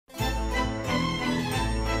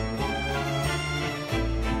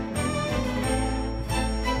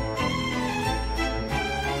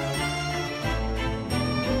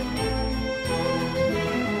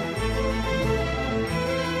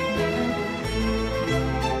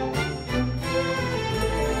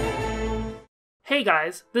Hey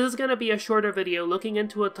guys, this is gonna be a shorter video looking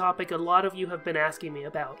into a topic a lot of you have been asking me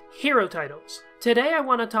about, hero titles. Today I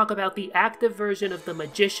want to talk about the active version of the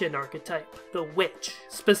magician archetype, the witch.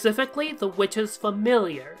 Specifically, the witch's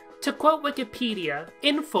familiar. To quote Wikipedia,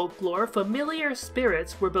 in folklore, familiar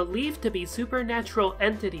spirits were believed to be supernatural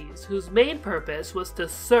entities whose main purpose was to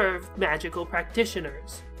serve magical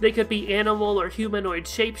practitioners. They could be animal or humanoid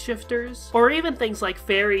shapeshifters, or even things like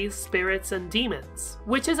fairies, spirits, and demons.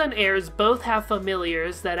 Witches and heirs both have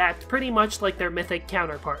familiars that act pretty much like their mythic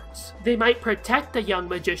counterparts. They might protect a young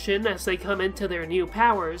magician as they come into their new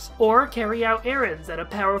powers, or carry out errands at a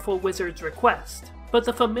powerful wizard's request. But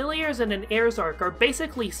the familiars in an heir's arc are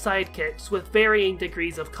basically sidekicks with varying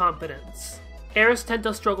degrees of competence. Heirs tend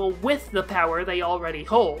to struggle with the power they already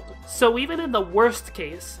hold, so even in the worst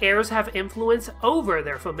case, heirs have influence over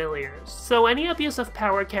their familiars, so any abuse of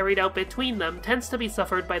power carried out between them tends to be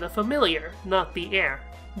suffered by the familiar, not the heir.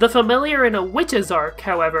 The familiar in a witch's arc,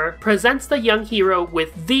 however, presents the young hero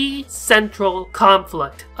with the central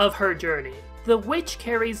conflict of her journey. The witch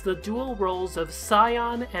carries the dual roles of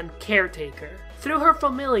scion and caretaker. Through her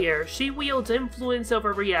familiar, she wields influence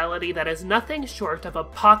over reality that is nothing short of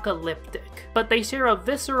apocalyptic, but they share a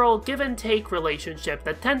visceral give-and-take relationship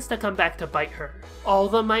that tends to come back to bite her. All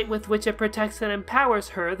the might with which it protects and empowers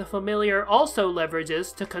her, the familiar also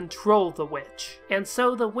leverages to control the witch. And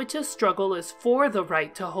so the witch's struggle is for the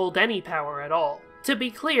right to hold any power at all. To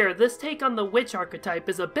be clear, this take on the witch archetype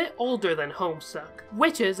is a bit older than Homestuck.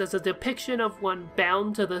 Witches, as a depiction of one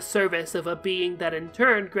bound to the service of a being that in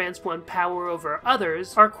turn grants one power over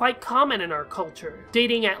others, are quite common in our culture,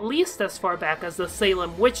 dating at least as far back as the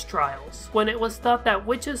Salem witch trials, when it was thought that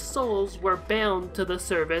witches' souls were bound to the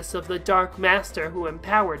service of the Dark Master who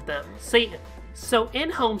empowered them, Satan. So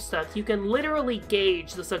in Homestuck, you can literally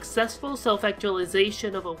gauge the successful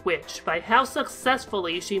self-actualization of a witch by how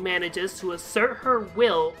successfully she manages to assert her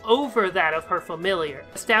will over that of her familiar,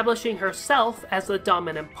 establishing herself as the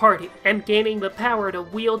dominant party, and gaining the power to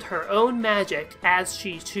wield her own magic as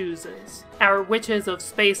she chooses. Our witches of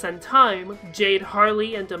space and time, Jade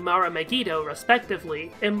Harley and Damara Megiddo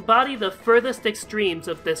respectively, embody the furthest extremes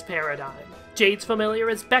of this paradigm. Jade's familiar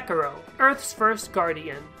is Beccaro, Earth's first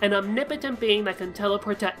guardian, an omnipotent being that can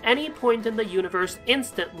teleport to any point in the universe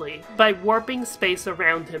instantly by warping space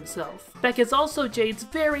around himself. Beck is also Jade's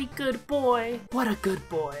very good boy. What a good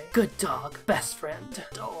boy. Good dog. Best friend.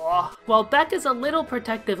 Aww. While Beck is a little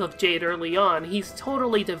protective of Jade early on, he's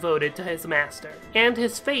totally devoted to his master. And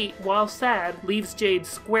his fate, while sad, leaves Jade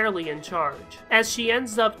squarely in charge, as she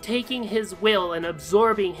ends up taking his will and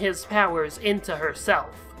absorbing his powers into herself.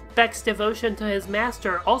 Beck's devotion to his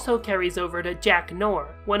master also carries over to Jack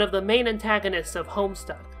Knorr, one of the main antagonists of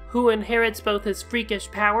Homestuck, who inherits both his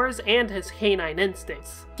freakish powers and his canine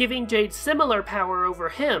instincts, giving Jade similar power over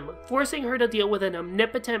him, forcing her to deal with an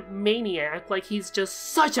omnipotent maniac like he's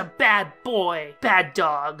just such a bad boy, bad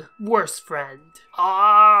dog, worst friend.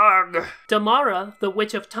 Arrgh! Damara, the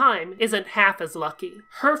Witch of Time, isn't half as lucky.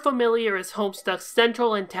 Her familiar is Homestuck's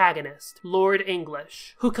central antagonist, Lord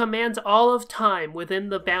English, who commands all of time within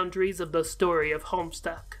the boundaries of the story of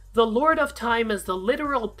Homestuck. The Lord of Time is the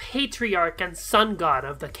literal patriarch and sun god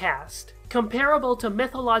of the cast, comparable to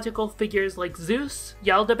mythological figures like Zeus,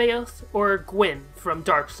 Yaldabaoth, or Gwyn from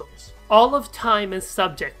Dark Souls. All of time is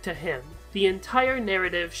subject to him, the entire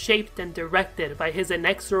narrative shaped and directed by his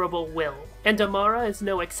inexorable will. And Damara is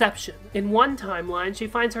no exception. In one timeline, she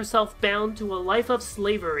finds herself bound to a life of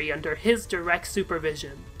slavery under his direct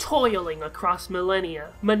supervision, toiling across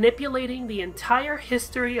millennia, manipulating the entire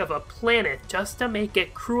history of a planet just to make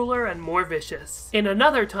it crueler and more vicious. In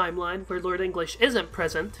another timeline, where Lord English isn't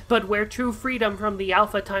present, but where true freedom from the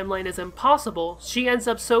Alpha timeline is impossible, she ends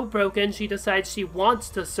up so broken she decides she wants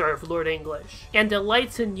to serve Lord English, and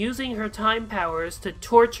delights in using her time powers to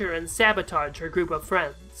torture and sabotage her group of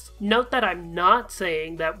friends. Note that I'm not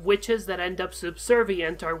saying that witches that end up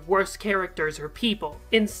subservient are worse characters or people.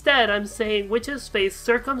 Instead, I'm saying witches face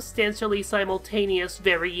circumstantially simultaneous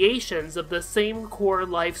variations of the same core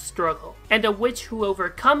life struggle, and a witch who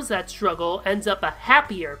overcomes that struggle ends up a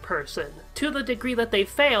happier person. To the degree that they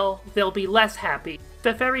fail, they'll be less happy.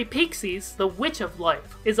 Phever Pixies, the Witch of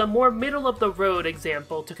Life, is a more middle-of-the-road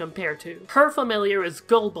example to compare to. Her familiar is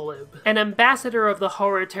Gulbalib, an ambassador of the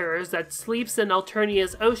horror terrors that sleeps in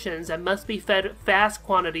Alternia's oceans and must be fed vast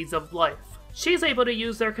quantities of life. She's able to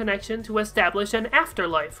use their connection to establish an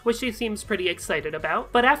afterlife, which she seems pretty excited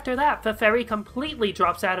about, but after that, Phever completely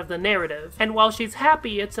drops out of the narrative, and while she's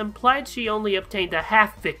happy, it's implied she only obtained a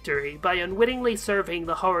half-victory by unwittingly serving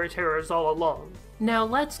the horror terrors all along. Now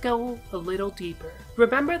let's go a little deeper.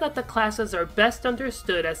 Remember that the classes are best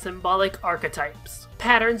understood as symbolic archetypes,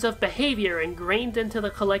 patterns of behavior ingrained into the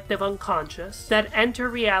collective unconscious that enter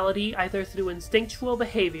reality either through instinctual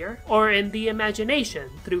behavior or in the imagination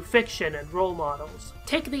through fiction and role models.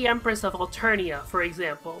 Take the Empress of Alternia, for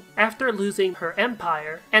example. After losing her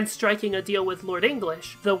empire and striking a deal with Lord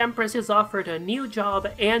English, the Empress is offered a new job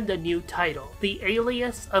and a new title, the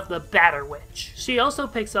alias of the Batter Witch. She also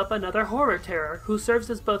picks up another horror terror who serves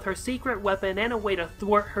as both her secret weapon and a way to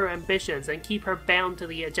thwart her ambitions and keep her bound to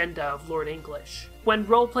the agenda of Lord English. When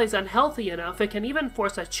roleplay's unhealthy enough, it can even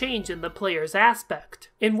force a change in the player's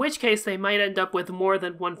aspect, in which case they might end up with more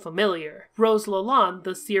than one familiar. Rose Lalonde,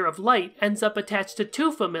 the Seer of Light, ends up attached to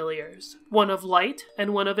two familiars, one of light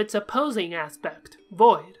and one of its opposing aspect,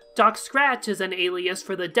 void. Doc Scratch is an alias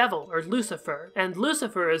for the devil, or Lucifer, and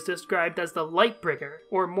Lucifer is described as the Lightbringer,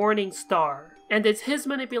 or Morning Star. And it's his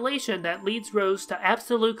manipulation that leads Rose to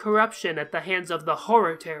absolute corruption at the hands of the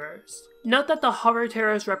Horror Terrors. Note that the Horror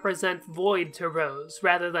Terrors represent void to Rose,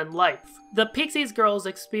 rather than life. The Pixies girls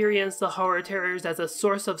experience the Horror Terrors as a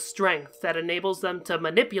source of strength that enables them to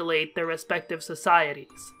manipulate their respective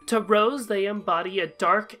societies. To Rose, they embody a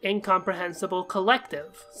dark, incomprehensible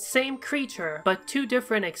collective. Same creature, but two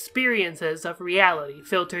different experiences of reality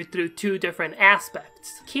filtered through two different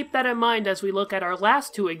aspects. Keep that in mind as we look at our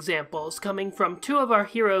last two examples coming from two of our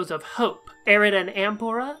heroes of hope, Eridan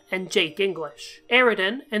Ampora and Jake English.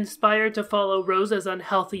 Eridan, inspired to follow Rose's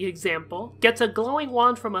unhealthy example, gets a glowing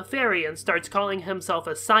wand from a fairy and starts calling himself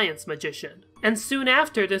a science magician, and soon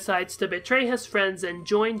after decides to betray his friends and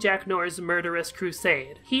join Jack Nor's murderous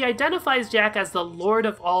crusade. He identifies Jack as the Lord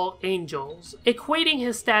of all Angels, equating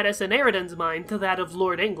his status in Eridan's mind to that of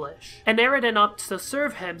Lord English, and Eridan opts to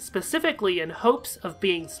serve him specifically in hopes of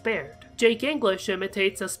being spared. Jake English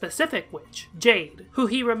imitates a specific witch, Jade, who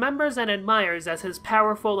he remembers and admires as his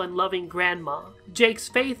powerful and loving grandma. Jake's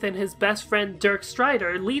faith in his best friend Dirk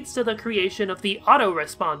Strider leads to the creation of the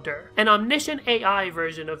Autoresponder, an omniscient AI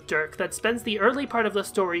version of Dirk that spends the early part of the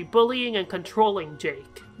story bullying and controlling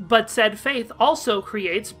Jake. But said faith also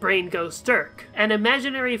creates Brain Ghost Dirk, an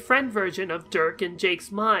imaginary friend version of Dirk in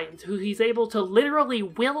Jake's mind, who he's able to literally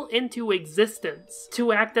will into existence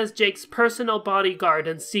to act as Jake's personal bodyguard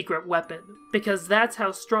and secret weapon, because that's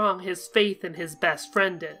how strong his faith in his best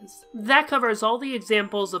friend is. That covers all the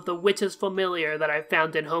examples of the witch's familiar that I've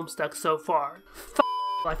found in Homestuck so far.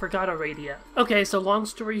 I forgot Aradia. Okay, so long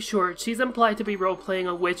story short, she's implied to be role-playing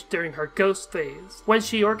a witch during her ghost phase, when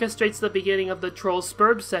she orchestrates the beginning of the Troll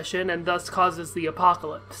Spurb session and thus causes the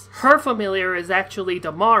apocalypse. Her familiar is actually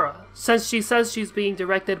Damara, since she says she's being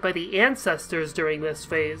directed by the ancestors during this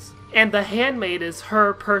phase, and the handmaid is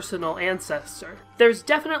her personal ancestor. There's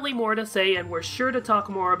definitely more to say, and we're sure to talk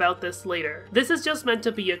more about this later. This is just meant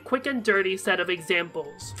to be a quick and dirty set of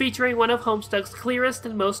examples, featuring one of Homestuck's clearest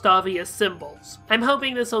and most obvious symbols. I'm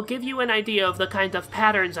hoping this will give you an idea of the kind of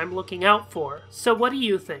patterns I'm looking out for. So what do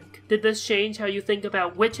you think? Did this change how you think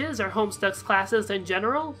about witches or Homestuck's classes in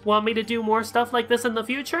general? Want me to do more stuff like this in the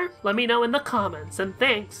future? Let me know in the comments, and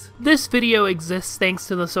thanks! This video exists thanks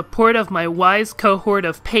to the support of my wise cohort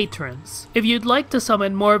of patrons. If you'd like to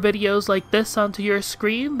summon more videos like this onto your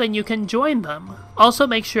screen, then you can join them. Also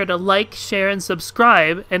make sure to like, share, and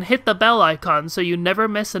subscribe, and hit the bell icon so you never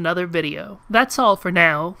miss another video. That's all for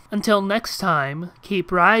now. Until next time,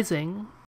 keep rising.